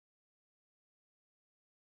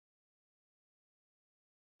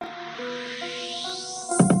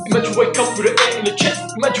Imagine wake up with the air in the chest.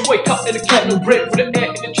 Imagine wake up in a can of bread with the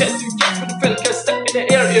air in the chest. You get with the fella can step in the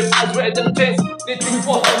air, eyes red and tense. They drink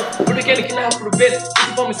water, but they can't have for the bed. It's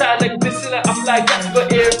from inside like this, and I fly gas for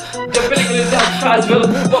air. The belly will down, cries will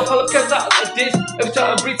move up, Pallav can't out like this. Every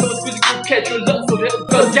time I breathe, someone's squeezing to catch your lungs, so they'll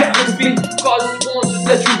go down and speed. Cause it's one just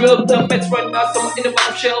let you will. The mess right now, someone in the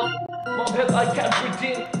bottom shelf. Mom hell, I can't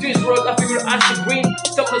breathe in. This road, I figure I should green.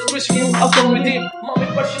 Someone's pushing you, I'll come within. Mommy,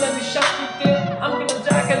 parchina, nishash, I'm gonna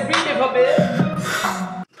die, I can't breathe if I'm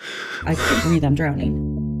in. I can't breathe, I'm drowning.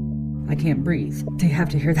 I can't breathe. To have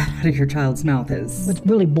to hear that out of your child's mouth is... I was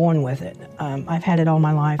really born with it. I've had it all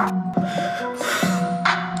my life.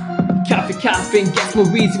 Gasping, gas my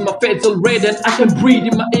wheezing, my face all red and I can breathe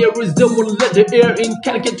in my ears, don't wanna let the air in.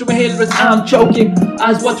 Can't get to my head as I'm choking.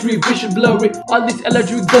 Eyes watery, vision blurry, all this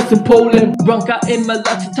allergy goes in Poland. Bronca in my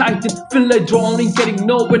lungs are tightened, feel like drowning, getting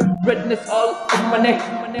nowhere. Redness all over my neck,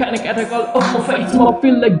 panic attack all over my face. I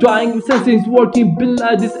feel like dying, sensing's working. Been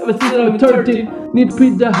like this ever since I'm 13. Need to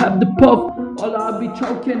breathe, have the puff, all I'll be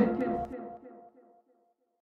choking.